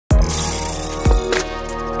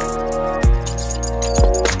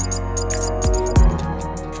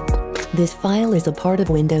This file is a part of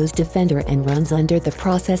Windows Defender and runs under the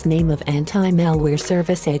process name of Antimalware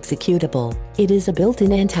Service Executable. It is a built-in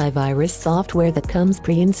antivirus software that comes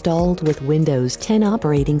pre-installed with Windows 10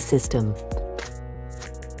 operating system.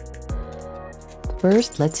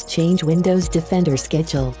 First, let's change Windows Defender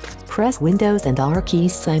schedule. Press Windows and R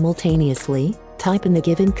keys simultaneously, type in the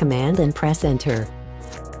given command and press Enter.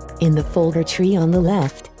 In the folder tree on the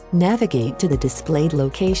left, navigate to the displayed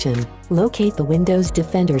location, locate the Windows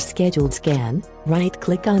Defender scheduled scan,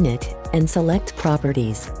 right-click on it, and select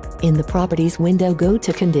Properties. In the Properties window, go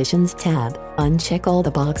to Conditions tab, uncheck all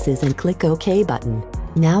the boxes and click OK button.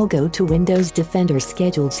 Now go to Windows Defender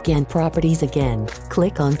Scheduled Scan Properties again,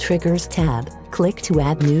 click on Triggers tab, click to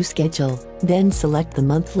add new schedule, then select the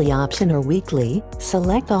monthly option or weekly,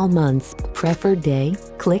 select all months, preferred day,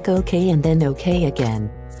 click OK and then OK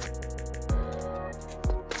again.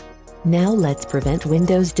 Now let's prevent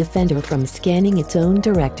Windows Defender from scanning its own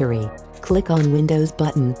directory. Click on Windows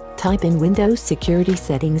button, type in Windows Security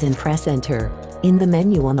Settings and press Enter. In the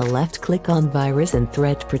menu on the left, click on Virus and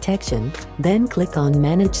Threat Protection, then click on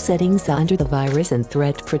Manage Settings under the Virus and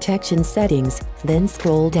Threat Protection settings, then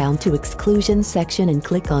scroll down to Exclusions section and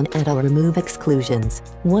click on Add or Remove Exclusions.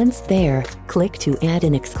 Once there, click to add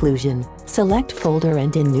an exclusion, select Folder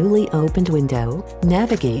and in newly opened window,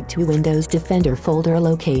 navigate to Windows Defender folder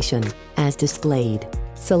location, as displayed.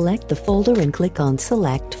 Select the folder and click on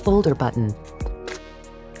Select Folder button.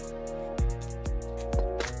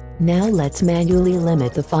 Now let's manually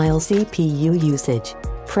limit the file CPU usage.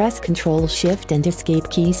 Press Ctrl Shift and Escape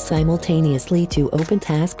keys simultaneously to open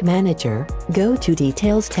Task Manager, go to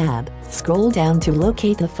Details tab, scroll down to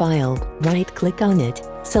locate the file, right-click on it,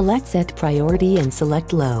 select Set Priority and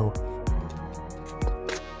select Low.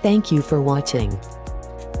 Thank you for watching.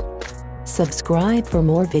 Subscribe for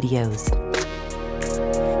more videos.